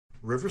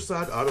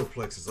Riverside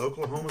Autoplex is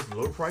Oklahoma's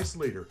low-price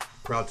leader,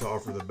 proud to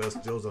offer the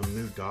best deals on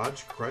new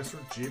Dodge,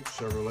 Chrysler, Jeep,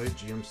 Chevrolet,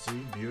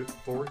 GMC, Buick,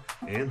 Ford,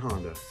 and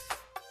Honda.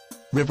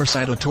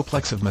 Riverside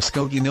Autoplex of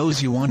Muskogee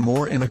knows you want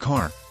more in a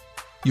car.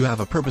 You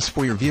have a purpose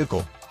for your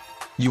vehicle.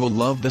 You will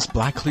love this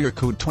black clear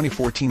coat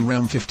 2014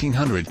 Ram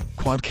 1500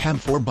 quad cab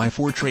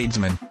 4x4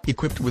 tradesman,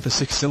 equipped with a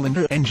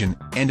 6-cylinder engine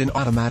and an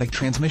automatic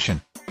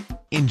transmission.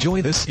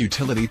 Enjoy this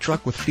utility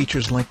truck with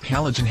features like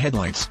halogen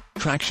headlights,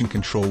 traction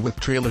control with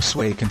trailer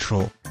sway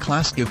control,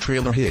 Class A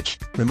trailer hitch,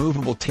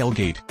 removable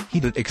tailgate,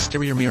 heated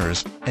exterior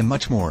mirrors, and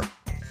much more.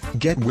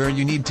 Get where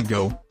you need to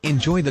go,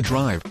 enjoy the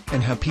drive,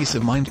 and have peace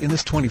of mind in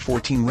this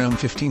 2014 Ram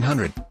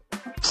 1500.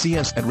 See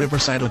us at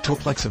Riverside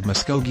Autoplex of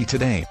Muskogee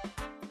today.